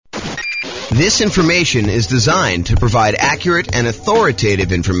This information is designed to provide accurate and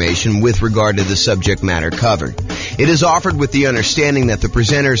authoritative information with regard to the subject matter covered. It is offered with the understanding that the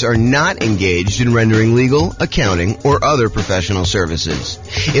presenters are not engaged in rendering legal, accounting, or other professional services.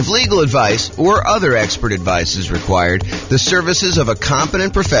 If legal advice or other expert advice is required, the services of a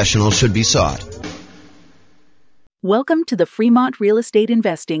competent professional should be sought. Welcome to the Fremont Real Estate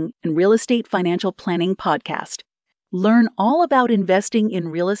Investing and Real Estate Financial Planning Podcast. Learn all about investing in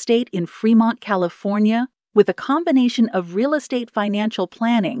real estate in Fremont, California, with a combination of real estate financial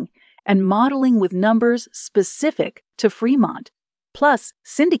planning and modeling with numbers specific to Fremont, plus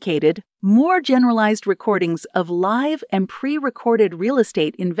syndicated, more generalized recordings of live and pre-recorded real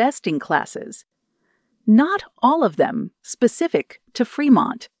estate investing classes. Not all of them specific to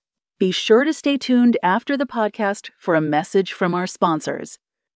Fremont. Be sure to stay tuned after the podcast for a message from our sponsors.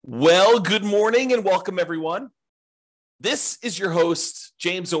 Well, good morning and welcome, everyone. This is your host,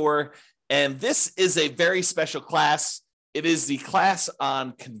 James Orr, and this is a very special class. It is the class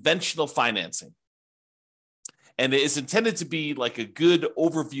on conventional financing. And it is intended to be like a good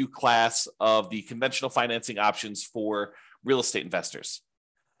overview class of the conventional financing options for real estate investors.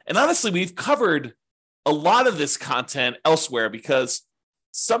 And honestly, we've covered a lot of this content elsewhere because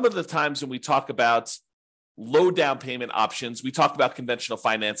some of the times when we talk about low down payment options, we talk about conventional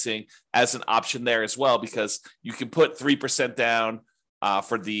financing as an option there as well, because you can put 3% down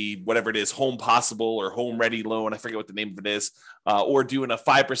for the, whatever it is, Home Possible or Home Ready loan. I forget what the name of it is, or doing a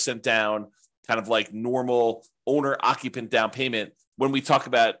 5% down, kind of like normal owner occupant down payment when we talk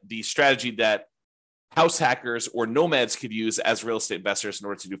about the strategy that house hackers or nomads could use as real estate investors in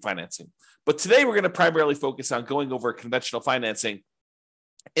order to do financing. But today we're going to primarily focus on going over conventional financing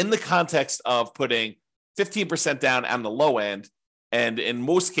in the context of putting 15% down on the low end, and in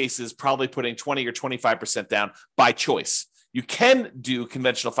most cases, probably putting 20 or 25% down by choice. You can do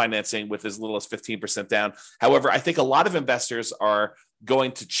conventional financing with as little as 15% down. However, I think a lot of investors are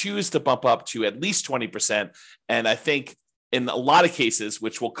going to choose to bump up to at least 20%. And I think in a lot of cases,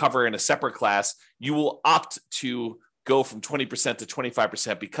 which we'll cover in a separate class, you will opt to go from 20% to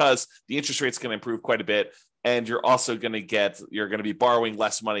 25% because the interest rate's going to improve quite a bit. And you're also going to be borrowing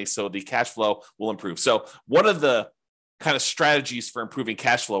less money, so the cash flow will improve. So one of the kind of strategies for improving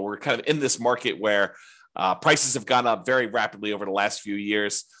cash flow, we're kind of in this market where prices have gone up very rapidly over the last few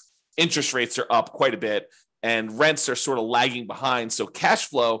years. Interest rates are up quite a bit, and rents are sort of lagging behind. So cash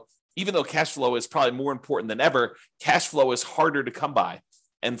flow, even though cash flow is probably more important than ever, cash flow is harder to come by.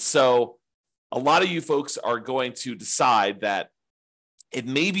 And so a lot of you folks are going to decide that it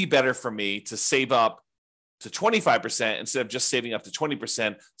may be better for me to save up to 25% instead of just saving up to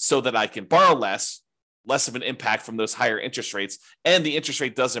 20% so that I can borrow less of an impact from those higher interest rates. And the interest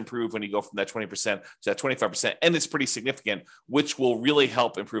rate does improve when you go from that 20% to that 25%. And it's pretty significant, which will really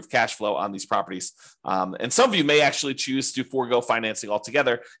help improve cash flow on these properties. And some of you may actually choose to forego financing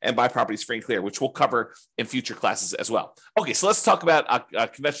altogether and buy properties free and clear, which we'll cover in future classes as well. Okay, so let's talk about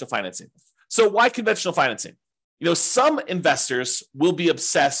conventional financing. So why conventional financing? Some investors will be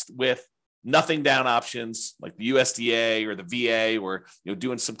obsessed with nothing down options like the USDA or the VA, or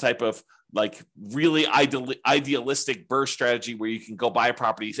doing some type of like really idealistic BRRRR strategy where you can go buy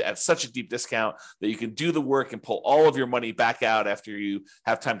properties at such a deep discount that you can do the work and pull all of your money back out after you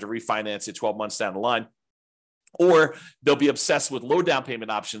have time to refinance it 12 months down the line. Or they'll be obsessed with low down payment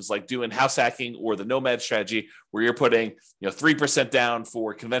options like doing house hacking or the nomad strategy where you're putting 3% down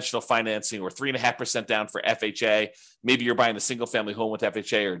for conventional financing or 3.5% down for FHA. Maybe you're buying a single family home with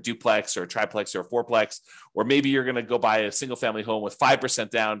FHA or a duplex or a triplex or a fourplex, or maybe you're going to go buy a single family home with 5%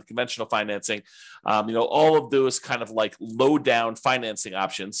 down conventional financing. All of those kind of like low down financing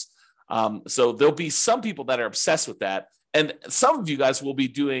options. So there'll be some people that are obsessed with that. And some of you guys will be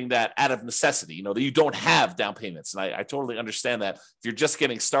doing that out of necessity, that you don't have down payments. And I totally understand that. If you're just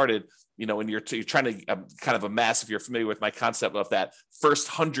getting started, and you're trying to kind of amass, if you're familiar with my concept of that first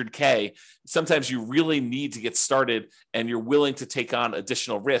 100K, sometimes you really need to get started and you're willing to take on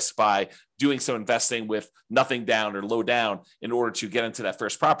additional risk by doing some investing with nothing down or low down in order to get into that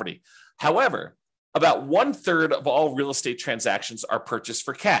first property. However, about 1/3 of all real estate transactions are purchased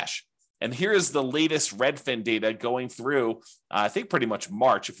for cash. And here is the latest Redfin data going through, I think pretty much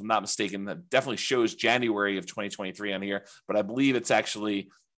March, if I'm not mistaken. That definitely shows January of 2023 on here, but I believe it's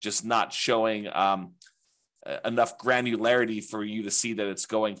actually just not showing enough granularity for you to see that it's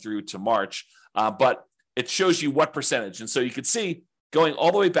going through to March. But it shows you what percentage. And so you could see going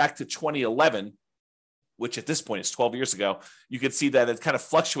all the way back to 2011, which at this point is 12 years ago, you could see that it kind of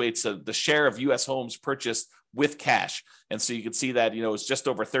fluctuates the share of U.S. homes purchased with cash. And so you can see that, it's just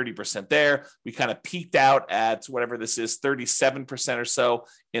over 30% there. We kind of peaked out at whatever this is, 37% or so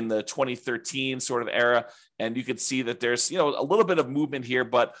in the 2013 sort of era. And you can see that there's, a little bit of movement here,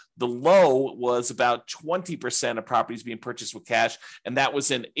 but the low was about 20% of properties being purchased with cash. And that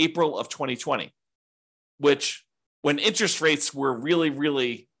was in April of 2020, which when interest rates were really,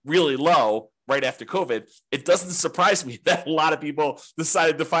 really, really low, right after COVID, it doesn't surprise me that a lot of people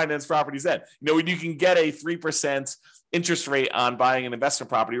decided to finance properties then. When you can get a 3% interest rate on buying an investment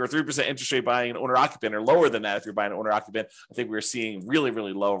property or 3% interest rate buying an owner-occupant or lower than that if you're buying an owner-occupant, I think we were seeing really,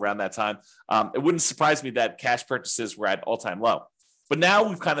 really low around that time. It wouldn't surprise me that cash purchases were at all-time low. But now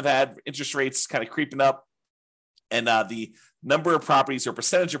we've kind of had interest rates kind of creeping up, and the number of properties or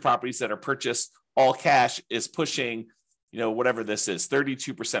percentage of properties that are purchased all cash is pushing whatever this is,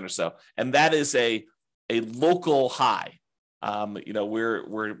 32% or so. And that is a local high.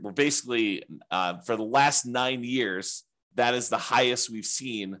 We're basically, for the last 9 years, that is the highest we've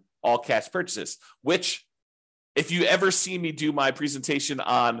seen all cash purchases, which if you ever see me do my presentation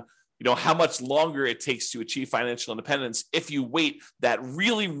on, how much longer it takes to achieve financial independence, if you wait that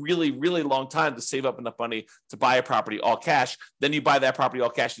really, really, really long time to save up enough money to buy a property all cash, then you buy that property all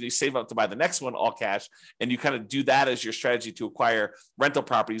cash and you save up to buy the next one all cash. And you kind of do that as your strategy to acquire rental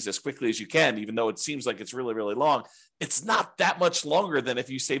properties as quickly as you can, even though it seems like it's really, really long. It's not that much longer than if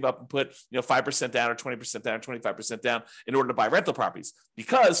you save up and put 5% down or 20% down or 25% down in order to buy rental properties,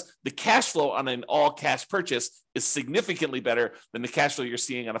 because the cash flow on an all cash purchase is significantly better than the cash flow you're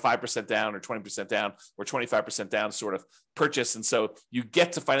seeing on a 5% down or 20% down or 25% down sort of purchase. And so you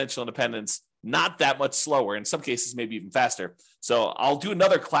get to financial independence not that much slower, in some cases, maybe even faster. So I'll do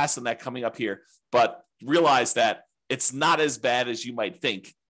another class on that coming up here, but realize that it's not as bad as you might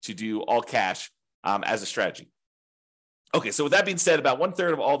think to do all cash as a strategy. Okay, so with that being said, about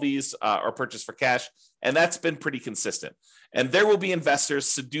 1/3 of all these are purchased for cash, and that's been pretty consistent. And there will be investors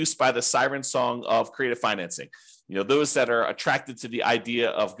seduced by the siren song of creative financing. Those that are attracted to the idea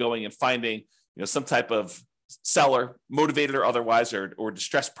of going and finding, some type of seller, motivated or otherwise, or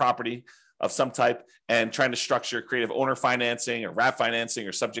distressed property of some type, and trying to structure creative owner financing or wrap financing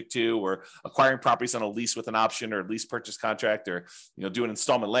or subject to, or acquiring properties on a lease with an option or lease purchase contract, or do an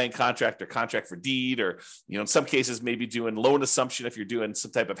installment land contract or contract for deed, or in some cases maybe doing loan assumption if you're doing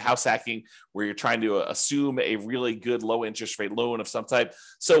some type of house hacking where you're trying to assume a really good low interest rate loan of some type.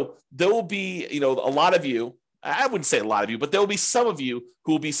 So there will be a lot of you, I wouldn't say a lot of you, but there will be some of you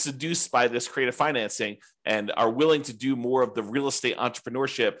who will be seduced by this creative financing and are willing to do more of the real estate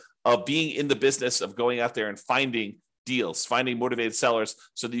entrepreneurship of being in the business of going out there and finding deals, finding motivated sellers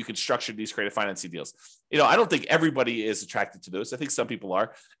so that you can structure these creative financing deals. I don't think everybody is attracted to those. I think some people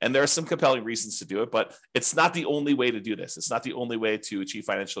are, and there are some compelling reasons to do it, but it's not the only way to do this. It's not the only way to achieve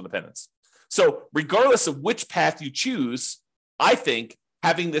financial independence. So regardless of which path you choose, I think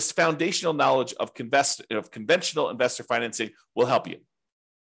having this foundational knowledge of conventional investor financing will help you.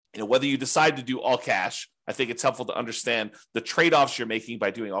 Whether you decide to do all cash, I think it's helpful to understand the trade-offs you're making by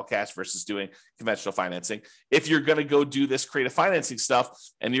doing all cash versus doing conventional financing. If you're going to go do this creative financing stuff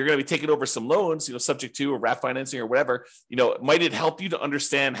and you're going to be taking over some loans, subject to or wrap financing or whatever, might it help you to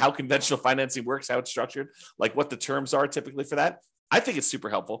understand how conventional financing works, how it's structured, like what the terms are typically for that? I think it's super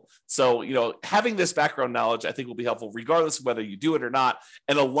helpful. So, having this background knowledge, I think will be helpful regardless of whether you do it or not.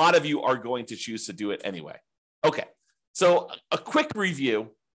 And a lot of you are going to choose to do it anyway. Okay. So a quick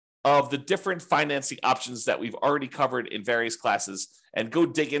review of the different financing options that we've already covered in various classes, and go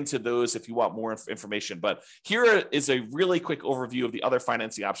dig into those if you want more information. But here is a really quick overview of the other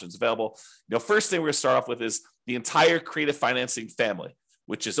financing options available. First thing we're going to start off with is the entire creative financing family,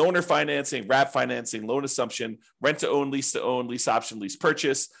 which is owner financing, wrap financing, loan assumption, rent to own, lease option, lease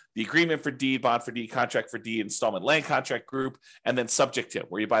purchase, the agreement for deed, bond for deed, contract for deed, installment land contract group, and then subject to,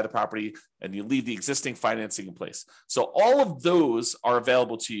 where you buy the property and you leave the existing financing in place. So all of those are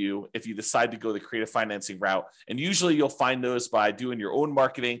available to you if you decide to go the creative financing route. And usually you'll find those by doing your own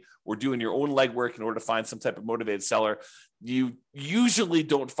marketing or doing your own legwork in order to find some type of motivated seller. You usually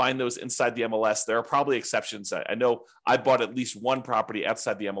don't find those inside the MLS. There are probably exceptions. I know I bought at least one property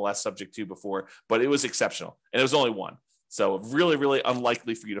outside the MLS subject to before, but it was exceptional. And it was only one. So really, really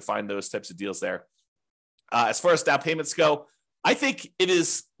unlikely for you to find those types of deals there. As far as down payments go, I think it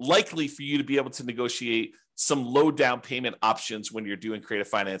is likely for you to be able to negotiate some low down payment options when you're doing creative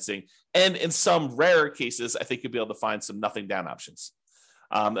financing. And in some rare cases, I think you'll be able to find some nothing down options.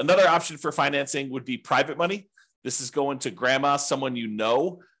 Another option for financing would be private money. This is going to grandma, someone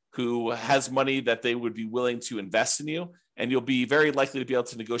who has money that they would be willing to invest in you. and you'll be very likely to be able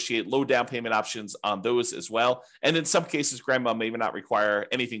to negotiate low down payment options on those as well. And in some cases, grandma may not require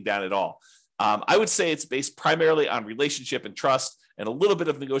anything down at all. I would say it's based primarily on relationship and trust and a little bit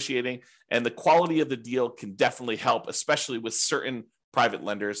of negotiating, and the quality of the deal can definitely help, especially with certain private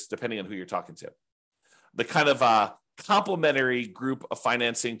lenders, depending on who you're talking to. The kind of complementary group of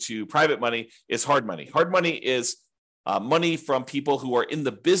financing to private money is hard money. Hard money is money from people who are in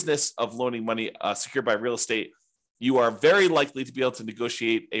the business of loaning money secured by real estate. You are very likely to be able to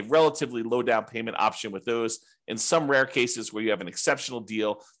negotiate a relatively low down payment option with those. In some rare cases where you have an exceptional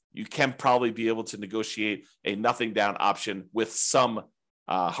deal, you can probably be able to negotiate a nothing down option with some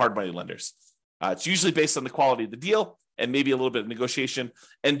hard money lenders. It's usually based on the quality of the deal and maybe a little bit of negotiation.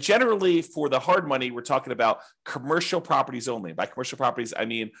 And generally for the hard money, we're talking about commercial properties only. By commercial properties, I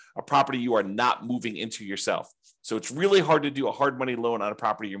mean a property you are not moving into yourself. So it's really hard to do a hard money loan on a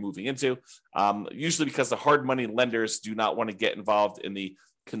property you're moving into, usually because the hard money lenders do not want to get involved in the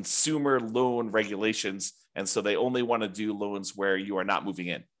consumer loan regulations. And so they only want to do loans where you are not moving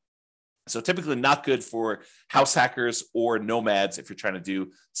in. So typically not good for house hackers or nomads if you're trying to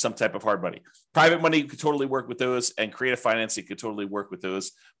do some type of hard money. Private money could totally work with those, and creative financing could totally work with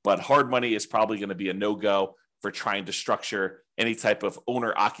those. But hard money is probably going to be a no-go for trying to structure any type of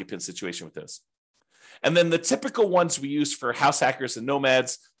owner-occupant situation with those. And then the typical ones we use for house hackers and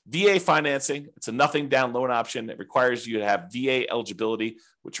nomads, VA financing. It's a nothing down loan option. It requires you to have VA eligibility,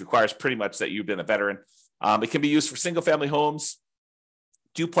 which requires pretty much that you've been a veteran. It can be used for single family homes,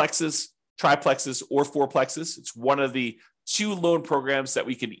 duplexes, triplexes, or fourplexes. It's one of the 2 loan programs that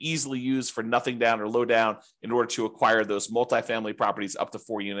we can easily use for nothing down or low down in order to acquire those multifamily properties up to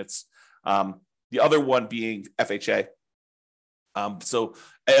 4 units. The other one being FHA. So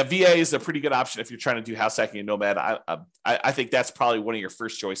a VA is a pretty good option if you're trying to do house hacking and nomad. I think that's probably one of your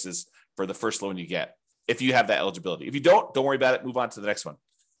first choices for the first loan you get, if you have that eligibility. If you don't worry about it. Move on to the next one.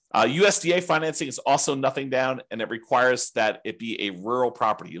 USDA financing is also nothing down, and it requires that it be a rural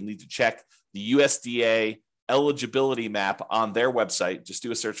property. You'll need to check the USDA eligibility map on their website. Just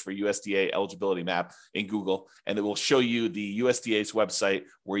do a search for USDA eligibility map in Google, and it will show you the USDA's website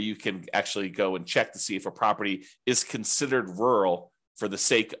where you can actually go and check to see if a property is considered rural for the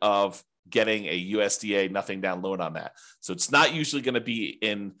sake of getting a USDA nothing down loan on that. So it's not usually going to be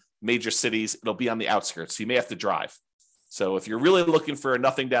in major cities. It'll be on the outskirts. So you may have to drive. So if you're really looking for a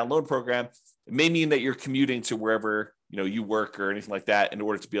nothing down loan program, it may mean that you're commuting to wherever you work or anything like that in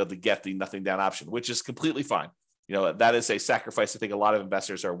order to be able to get the nothing down option, which is completely fine. That is a sacrifice I think a lot of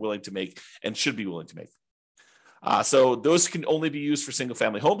investors are willing to make and should be willing to make. So those can only be used for single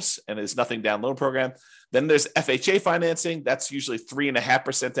family homes and is nothing down loan program. Then there's FHA financing. That's usually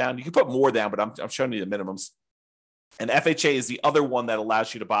 3.5% down. You can put more down, but I'm showing you the minimums. And FHA is the other one that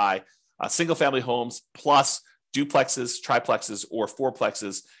allows you to buy single family homes plus duplexes, triplexes, or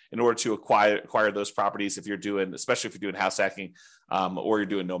fourplexes in order to acquire those properties. Especially if you're doing house hacking or you're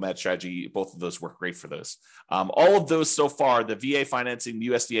doing nomad strategy, both of those work great for those. All of those so far, the VA financing, the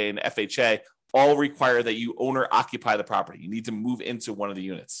USDA, and FHA, all require that you own or occupy the property. You need to move into one of the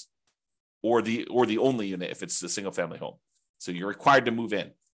units, or the only unit if it's a single family home. So you're required to move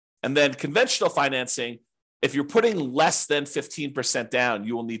in. And then conventional financing, if you're putting less than 15% down,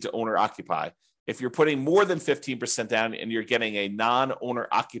 you will need to own or occupy. If you're putting more than 15% down and you're getting a non-owner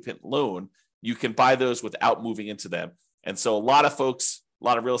occupant loan, you can buy those without moving into them. And so a lot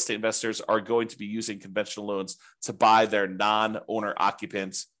of real estate investors are going to be using conventional loans to buy their non-owner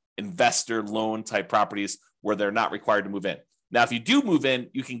occupant investor loan type properties where they're not required to move in. Now, if you do move in,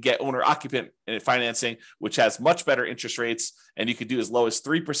 you can get owner occupant financing, which has much better interest rates, and you could do as low as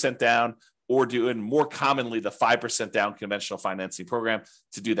 3% down or doing more commonly the 5% down conventional financing program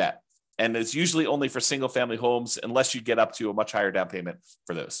to do that. And it's usually only for single family homes unless you get up to a much higher down payment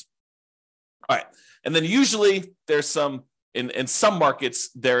for those. All right. And then usually there's in some markets,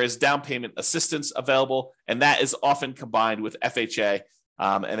 there is down payment assistance available, and that is often combined with FHA.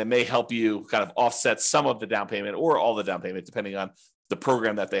 And it may help you kind of offset some of the down payment or all the down payment, depending on the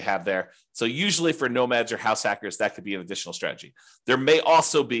program that they have there. So usually for nomads or house hackers, that could be an additional strategy. There may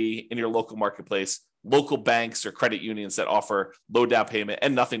also be in your local marketplace, local banks or credit unions that offer low down payment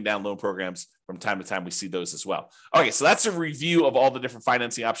and nothing down loan programs. From time to time, we see those as well. Okay, so that's a review of all the different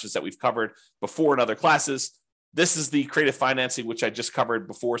financing options that we've covered before in other classes. This is the creative financing, which I just covered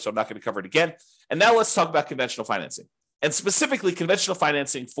before, so I'm not going to cover it again. And now let's talk about conventional financing, and specifically conventional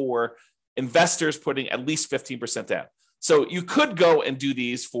financing for investors putting at least 15% down. So you could go and do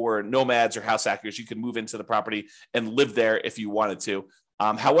these for nomads or house hackers. You can move into the property and live there if you wanted to.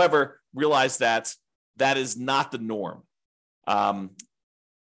 However, realize that that is not the norm.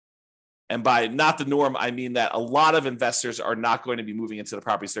 And by not the norm, I mean that a lot of investors are not going to be moving into the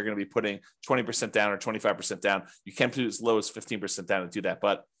properties. They're going to be putting 20% down or 25% down. You can put as low as 15% down and do that.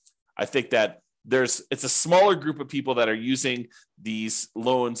 But I think that it's a smaller group of people that are using these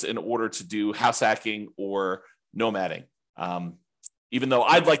loans in order to do house hacking or nomading. Even though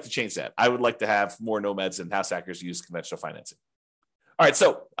I'd like to change that. I would like to have more nomads and house hackers use conventional financing. All right,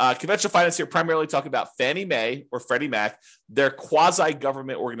 so conventional finance here primarily talking about Fannie Mae or Freddie Mac. They're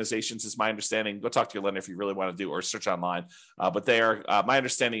quasi-government organizations, is my understanding. Go talk to your lender if you really want to do, or search online. But they are, my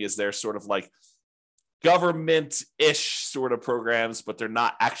understanding is they're sort of like government-ish sort of programs, but they're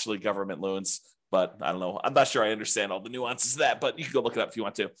not actually government loans. But I don't know. I'm not sure I understand all the nuances of that, but you can go look it up if you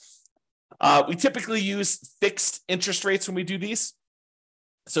want to. We typically use fixed interest rates when we do these.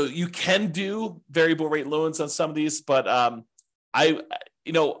 So you can do variable rate loans on some of these, but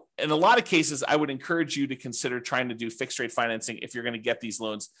in a lot of cases, I would encourage you to consider trying to do fixed rate financing if you're going to get these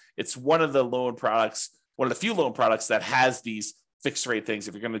loans. It's one of the few loan products that has these fixed rate things.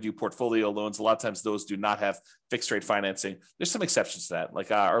 If you're going to do portfolio loans, a lot of times those do not have fixed rate financing. There's some exceptions to that.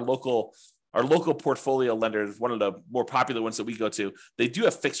 Like our local portfolio lender is one of the more popular ones that we go to. They do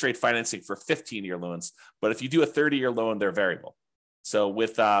have fixed rate financing for 15-year loans, but if you do a 30-year loan, they're variable. So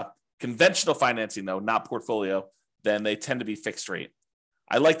with conventional financing, though, not portfolio, then they tend to be fixed rate.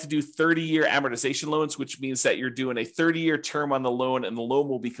 I like to do 30-year amortization loans, which means that you're doing a 30-year term on the loan and the loan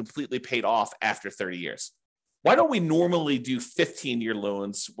will be completely paid off after 30 years. Why don't we normally do 15-year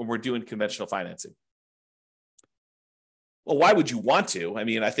loans when we're doing conventional financing? Well, why would you want to? I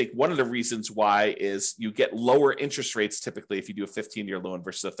mean, I think one of the reasons why is you get lower interest rates typically if you do a 15-year loan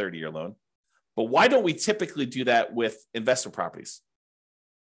versus a 30-year loan. But why don't we typically do that with investment properties?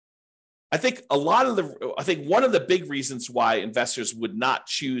 I think one of the big reasons why investors would not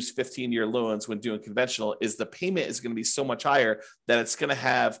choose 15-year loans when doing conventional is the payment is going to be so much higher that it's going to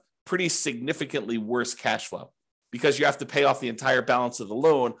have pretty significantly worse cash flow because you have to pay off the entire balance of the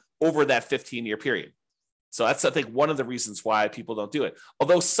loan over that 15-year period. So that's, I think, one of the reasons why people don't do it.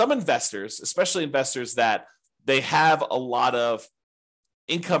 Although some investors, especially investors that they have a lot of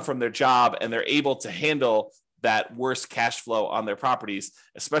income from their job and they're able to handle that worse cash flow on their properties,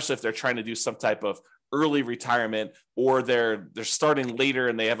 especially if they're trying to do some type of early retirement or they're starting later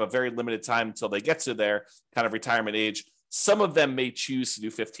and they have a very limited time until they get to their kind of retirement age. Some of them may choose to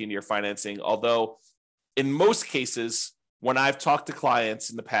do 15-year financing, although in most cases, when I've talked to clients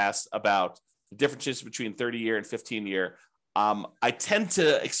in the past about the differences between 30-year and 15-year, I tend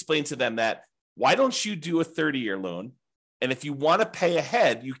to explain to them that why don't you do a 30-year loan? And if you want to pay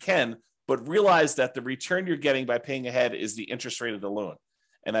ahead, you can, but realize that the return you're getting by paying ahead is the interest rate of the loan.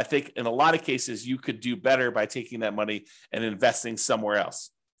 And I think in a lot of cases, you could do better by taking that money and investing somewhere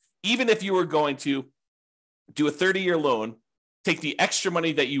else. Even if you were going to do a 30-year loan, take the extra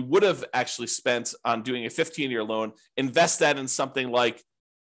money that you would have actually spent on doing a 15-year loan, invest that in something like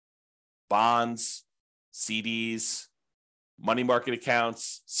bonds, CDs, money market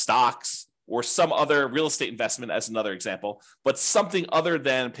accounts, stocks, or some other real estate investment as another example, but something other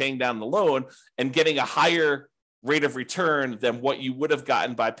than paying down the loan and getting a higher rate of return than what you would have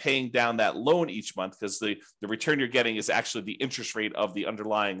gotten by paying down that loan each month, because the return you're getting is actually the interest rate of the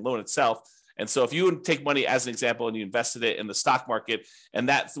underlying loan itself. And so if you take money as an example and you invested it in the stock market and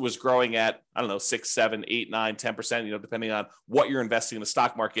that was growing at, 6, 7, 8, 9, 10%, depending on what you're investing in the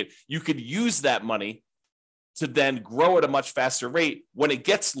stock market, you could use that money to then grow at a much faster rate. When it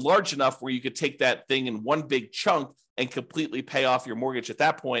gets large enough where you could take that thing in one big chunk and completely pay off your mortgage at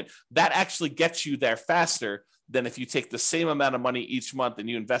that point, that actually gets you there faster than if you take the same amount of money each month and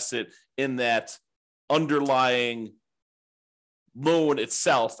you invest it in that underlying loan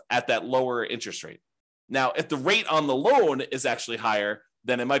itself at that lower interest rate. Now, if the rate on the loan is actually higher,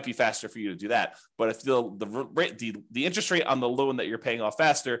 then it might be faster for you to do that. But if the interest rate on the loan that you're paying off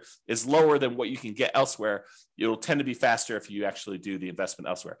faster is lower than what you can get elsewhere, it'll tend to be faster if you actually do the investment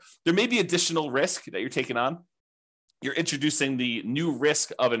elsewhere. There may be additional risk that you're taking on. You're introducing the new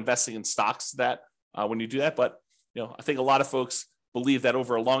risk of investing in stocks that when you do that. But I think a lot of folks believe that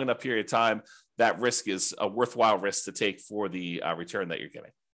over a long enough period of time, that risk is a worthwhile risk to take for the return that you're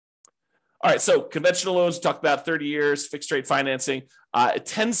getting. All right, so conventional loans, talk about 30 years, fixed rate financing. It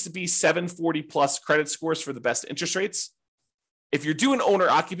tends to be 740 plus credit scores for the best interest rates. If you're doing owner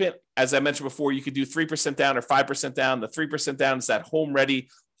occupant, as I mentioned before, you could do 3% down or 5% down. The 3% down is that home ready,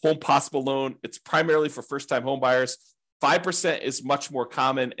 home possible loan. It's primarily for first time home buyers. 5% is much more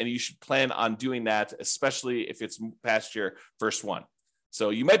common, and you should plan on doing that, especially if it's past your first one.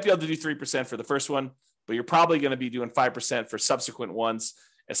 So you might be able to do 3% for the first one, but you're probably going to be doing 5% for subsequent ones,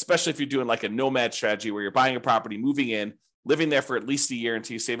 especially if you're doing like a nomad strategy where you're buying a property, moving in, living there for at least a year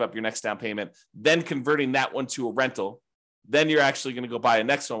until you save up your next down payment, then converting that one to a rental. Then you're actually going to go buy a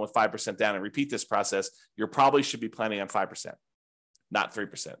next one with 5% down and repeat this process. You probably should be planning on 5%, not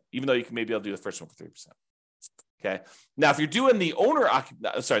 3%, even though you can maybe I'll do the first one for 3%. Okay. Now, if you're doing the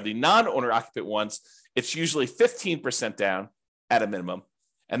non-owner occupant ones, it's usually 15% down at a minimum.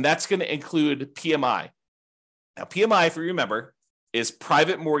 And that's going to include PMI. Now, PMI, if you remember, is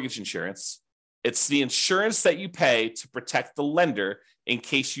private mortgage insurance. It's the insurance that you pay to protect the lender in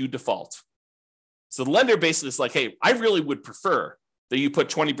case you default. So the lender basically is like, hey, I really would prefer that you put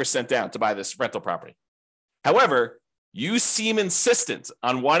 20% down to buy this rental property. However, you seem insistent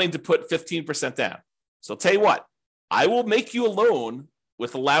on wanting to put 15% down. So I'll tell you what, I will make you a loan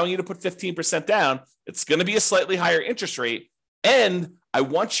with allowing you to put 15% down. It's going to be a slightly higher interest rate. And I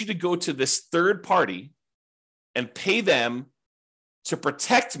want you to go to this third party and pay them to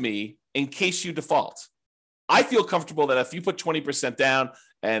protect me in case you default. I feel comfortable that if you put 20% down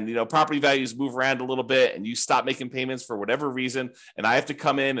and property values move around a little bit and you stop making payments for whatever reason, and I have to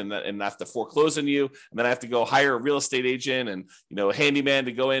come in and I have to foreclose on you, and then I have to go hire a real estate agent and a handyman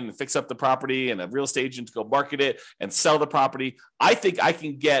to go in and fix up the property and a real estate agent to go market it and sell the property, I think I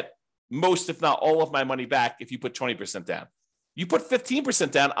can get most, if not all of my money back if you put 20% down. You put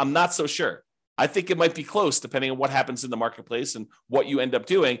 15% down, I'm not so sure. I think it might be close depending on what happens in the marketplace and what you end up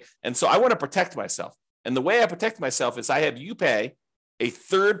doing. And so I want to protect myself. And the way I protect myself is I have you pay a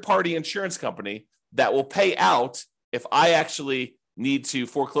third-party insurance company that will pay out if I actually need to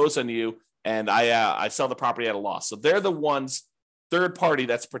foreclose on you and I sell the property at a loss. So they're the ones, third party,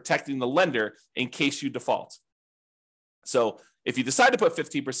 that's protecting the lender in case you default. So if you decide to put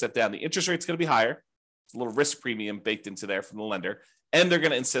 15% down, the interest rate's going to be higher. It's a little risk premium baked into there from the lender, and they're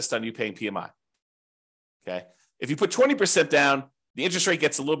going to insist on you paying PMI. Okay. If you put 20% down, the interest rate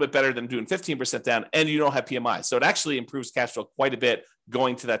gets a little bit better than doing 15% down, and you don't have PMI. So it actually improves cash flow quite a bit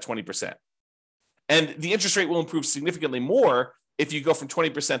going to that 20%. And the interest rate will improve significantly more if you go from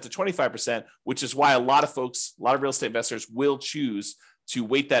 20% to 25%, which is why a lot of folks, a lot of real estate investors will choose to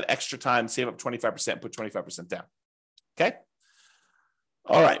wait that extra time, save up 25%, put 25% down. Okay.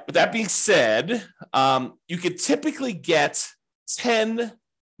 All right. With that being said, you could typically get 10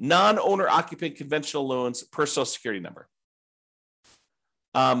 non-owner occupant conventional loans per Social Security number.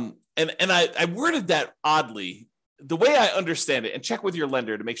 And I worded that oddly. The way I understand it, and check with your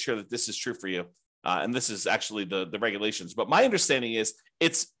lender to make sure that this is true for you. And this is actually the regulations. But my understanding is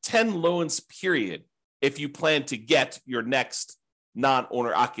it's 10 loans, period, if you plan to get your next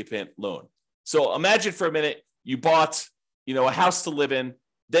non-owner occupant loan. So imagine for a minute, you bought, a house to live in,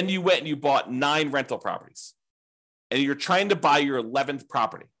 then you went and you bought 9 rental properties, and you're trying to buy your 11th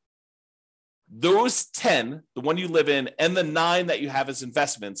property. Those 10, the one you live in, and the 9 that you have as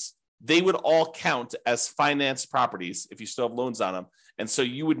investments, they would all count as finance properties if you still have loans on them. And so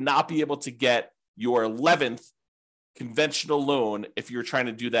you would not be able to get your 11th conventional loan if you're trying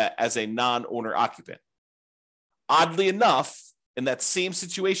to do that as a non-owner occupant. Oddly enough, in that same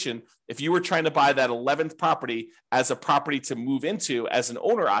situation, if you were trying to buy that 11th property as a property to move into as an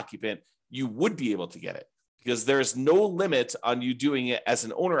owner occupant, you would be able to get it because there's no limit on you doing it as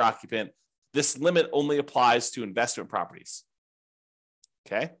an owner occupant. This limit only applies to investment properties.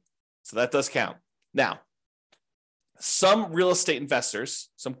 Okay, so that does count. Now, some real estate investors,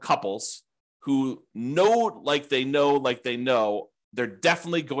 some couples who know, they're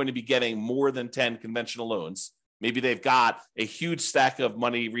definitely going to be getting more than 10 conventional loans. Maybe they've got a huge stack of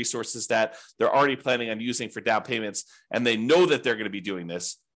money resources that they're already planning on using for down payments, and they know that they're going to be doing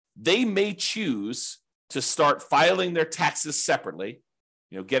this. They may choose to start filing their taxes separately,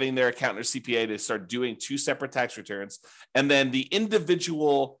 getting their accountant or CPA to start doing 2 separate tax returns. And then the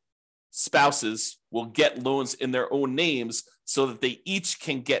individual spouses will get loans in their own names so that they each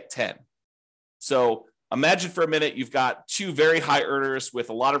can get 10. So imagine for a minute, you've got 2 very high earners with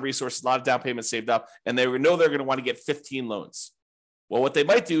a lot of resources, a lot of down payments saved up, and they know they're going to want to get 15 loans. Well, what they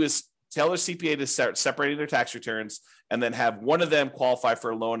might do is tell their CPA to start separating their tax returns and then have one of them qualify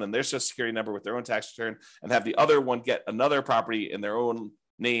for a loan and their Social Security number with their own tax return, and have the other one get another property in their own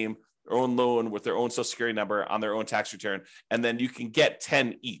name, their own loan with their own Social Security number on their own tax return. And then you can get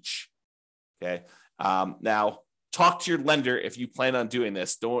 10 each. Okay. Now, talk to your lender if you plan on doing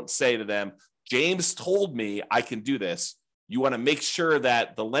this. Don't say to them, James told me I can do this. You want to make sure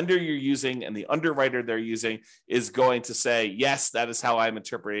that the lender you're using and the underwriter they're using is going to say, yes, that is how I'm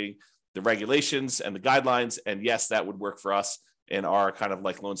interpreting the regulations and the guidelines. And yes, that would work for us in our kind of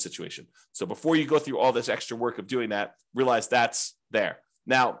like loan situation. So before you go through all this extra work of doing that, realize that's there.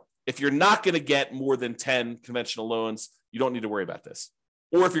 Now, if you're not going to get more than 10 conventional loans, you don't need to worry about this.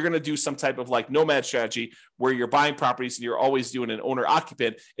 Or if you're going to do some type of like nomad strategy where you're buying properties and you're always doing an owner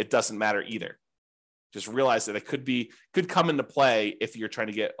occupant, it doesn't matter either. Just realize that it could come into play if you're trying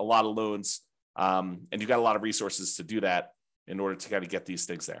to get a lot of loans and you've got a lot of resources to do that in order to kind of get these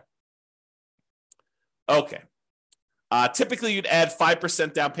things there. Okay. Typically, you'd add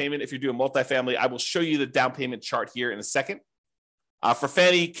 5% down payment if you're doing multifamily. I will show you the down payment chart here in a second. For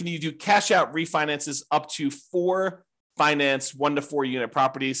Fannie, can you do cash out refinances up to 4 finance 1 to 4 unit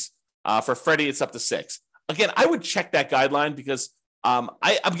properties? For Freddie, it's up to 6. Again, I would check that guideline because I'm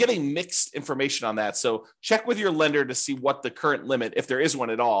getting mixed information on that. So check with your lender to see what the current limit, if there is one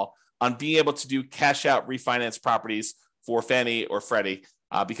at all, on being able to do cash out refinance properties for Fannie or Freddie,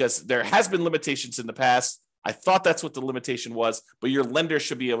 because there has been limitations in the past. I thought that's what the limitation was, but your lender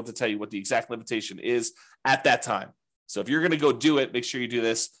should be able to tell you what the exact limitation is at that time. So if you're going to go do it, make sure you do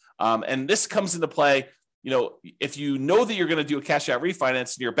this. And this comes into play, if you know that you're going to do a cash out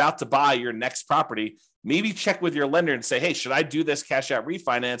refinance and you're about to buy your next property, maybe check with your lender and say, hey, should I do this cash out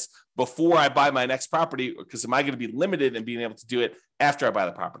refinance before I buy my next property? Because am I going to be limited in being able to do it after I buy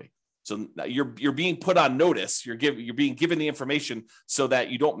the property? So you're being put on notice. You're being given the information so that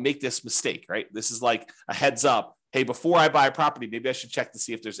you don't make this mistake, right? This is like a heads up. Hey, before I buy a property, maybe I should check to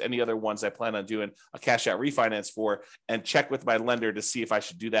see if there's any other ones I plan on doing a cash out refinance for, and check with my lender to see if I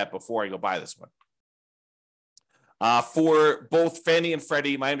should do that before I go buy this one. For both Fannie and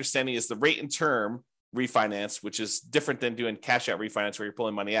Freddie, my understanding is the rate and term refinance, which is different than doing cash out refinance where you're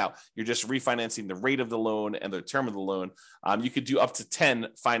pulling money out. You're just refinancing the rate of the loan and the term of the loan. You could do up to 10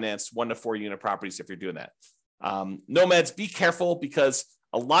 financed 1 to 4 unit properties if you're doing that. Nomads, be careful because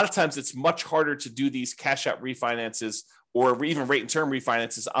a lot of times it's much harder to do these cash out refinances or even rate and term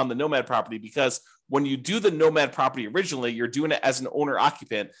refinances on the nomad property, because when you do the nomad property originally, you're doing it as an owner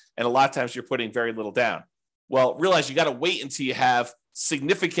occupant, and a lot of times you're putting very little down. Well, realize you got to wait until you have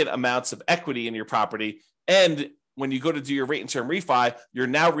significant amounts of equity in your property. And when you go to do your rate and term refi, you're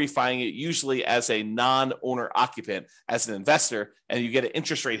now refining it usually as a non-owner occupant, as an investor, and you get an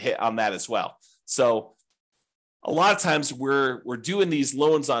interest rate hit on that as well. So a lot of times we're doing these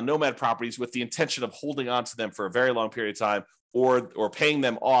loans on nomad properties with the intention of holding on to them for a very long period of time, or paying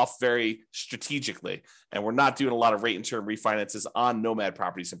them off very strategically. And we're not doing a lot of rate and term refinances on nomad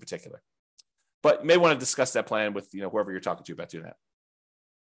properties in particular. But you may want to discuss that plan with whoever you're talking to about doing that.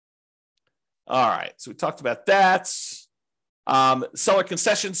 All right, so we talked about that. Seller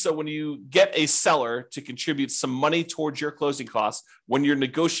concessions. So when you get a seller to contribute some money towards your closing costs when you're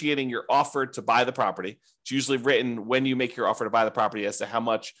negotiating your offer to buy the property, it's usually written when you make your offer to buy the property as to how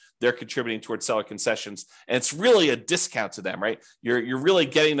much they're contributing towards seller concessions. And it's really a discount to them, right? You're really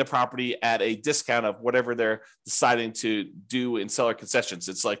getting the property at a discount of whatever they're deciding to do in seller concessions.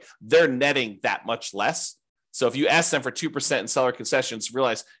 It's like they're netting that much less. So if you ask them for 2% in seller concessions,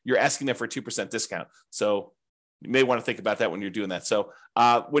 realize you're asking them for a 2% discount. So you may want to think about that when you're doing that. So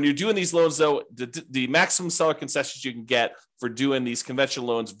when you're doing these loans, though, the maximum seller concessions you can get for doing these conventional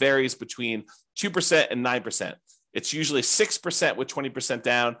loans varies between 2% and 9%. It's usually 6% with 20%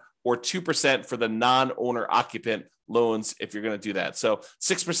 down, or 2% for the non-owner occupant loans if you're going to do that. So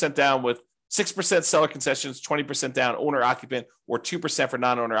 6% down with 6% seller concessions, 20% down owner occupant, or 2% for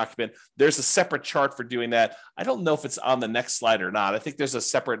non-owner occupant. There's a separate chart for doing that. I don't know if it's on the next slide or not. I think there's a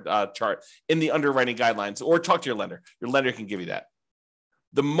separate chart in the underwriting guidelines, or talk to your lender. Your lender can give you that.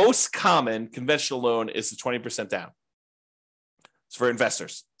 The most common conventional loan is the 20% down. It's for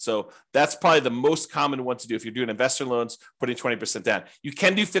investors. So that's probably the most common one to do if you're doing investor loans, putting 20% down. You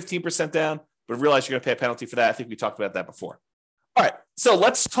can do 15% down, but realize you're going to pay a penalty for that. I think we talked about that before. All right, so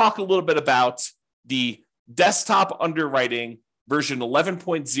let's talk a little bit about the desktop underwriting version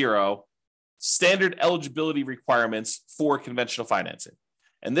 11.0 standard eligibility requirements for conventional financing.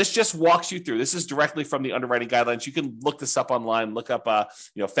 And this just walks you through. This is directly from the underwriting guidelines. You can look this up online, look up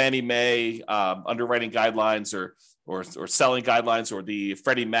Fannie Mae underwriting guidelines or selling guidelines, or the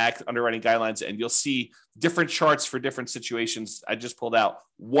Freddie Mac underwriting guidelines, and you'll see different charts for different situations. I just pulled out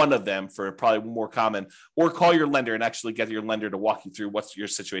one of them for probably more common, or call your lender and actually get your lender to walk you through what your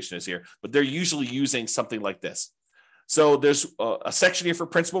situation is here. But they're usually using something like this. So there's a section here for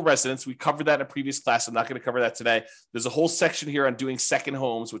principal residence. We covered that in a previous class. I'm not going to cover that today. There's a whole section here on doing second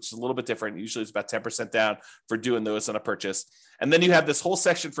homes, which is a little bit different. Usually it's about 10% down for doing those on a purchase. And then you have this whole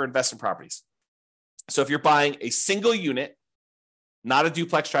section for investment properties. So if you're buying a single unit, not a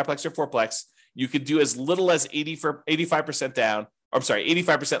duplex, triplex, or fourplex, you could do as little as 85% down.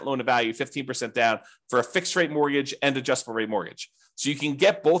 85% loan to value, 15% down for a fixed rate mortgage and adjustable rate mortgage. So you can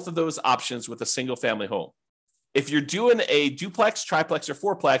get both of those options with a single family home. If you're doing a duplex, triplex, or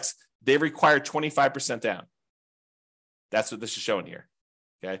fourplex, they require 25% down. That's what this is showing here.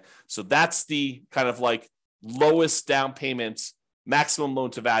 Okay. So that's the kind of like lowest down payments, maximum loan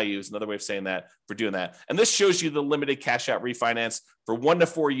to value is another way of saying that for doing that. And this shows you the limited cash out refinance for 1 to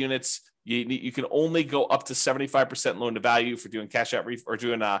 4 units. You can only go up to 75% loan to value for doing cash out or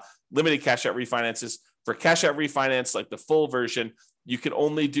doing limited cash out refinances. For cash out refinance, like the full version, you can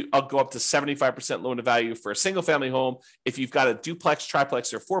only go up to 75% loan to value for a single family home. If you've got a duplex,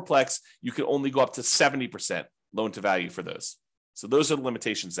 triplex, or fourplex, you can only go up to 70% loan to value for those. So those are the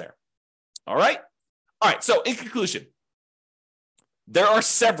limitations there. All right. So in conclusion, there are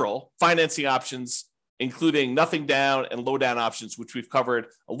several financing options, including nothing down and low down options, which we've covered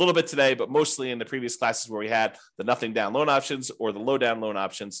a little bit today, but mostly in the previous classes where we had the nothing down loan options or the low down loan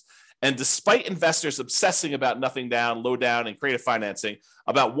options. And despite investors obsessing about nothing down, low down, and creative financing,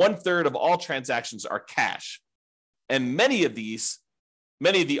 about 1/3 of all transactions are cash. And many of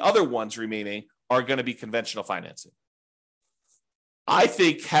the other ones remaining are going to be conventional financing. I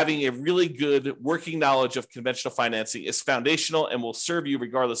think having a really good working knowledge of conventional financing is foundational and will serve you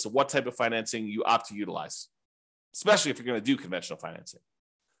regardless of what type of financing you opt to utilize, especially if you're going to do conventional financing.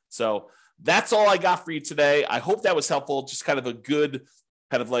 So that's all I got for you today. I hope that was helpful. Just kind of a good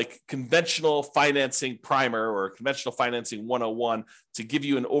kind of like conventional financing primer or conventional financing 101 to give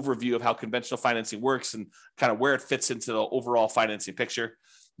you an overview of how conventional financing works and kind of where it fits into the overall financing picture.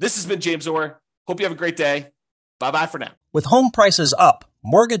 This has been James Orr. Hope you have a great day. Bye-bye for now. With home prices up,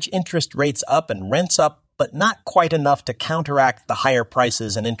 mortgage interest rates up, and rents up, but not quite enough to counteract the higher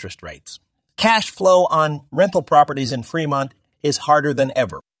prices and interest rates. Cash flow on rental properties in Fremont is harder than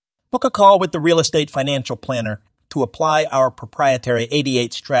ever. Book a call with the Real Estate Financial Planner to apply our proprietary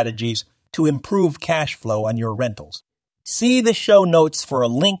 88 strategies to improve cash flow on your rentals. See the show notes for a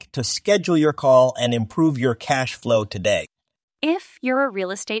link to schedule your call and improve your cash flow today. If you're a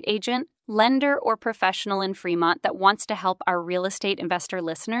real estate agent, lender, or professional in Fremont that wants to help our real estate investor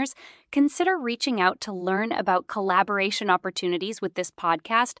listeners, consider reaching out to learn about collaboration opportunities with this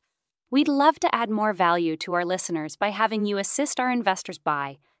podcast. We'd love to add more value to our listeners by having you assist our investors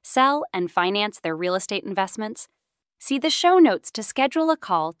buy, sell, and finance their real estate investments. See the show notes to schedule a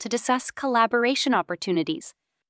call to discuss collaboration opportunities.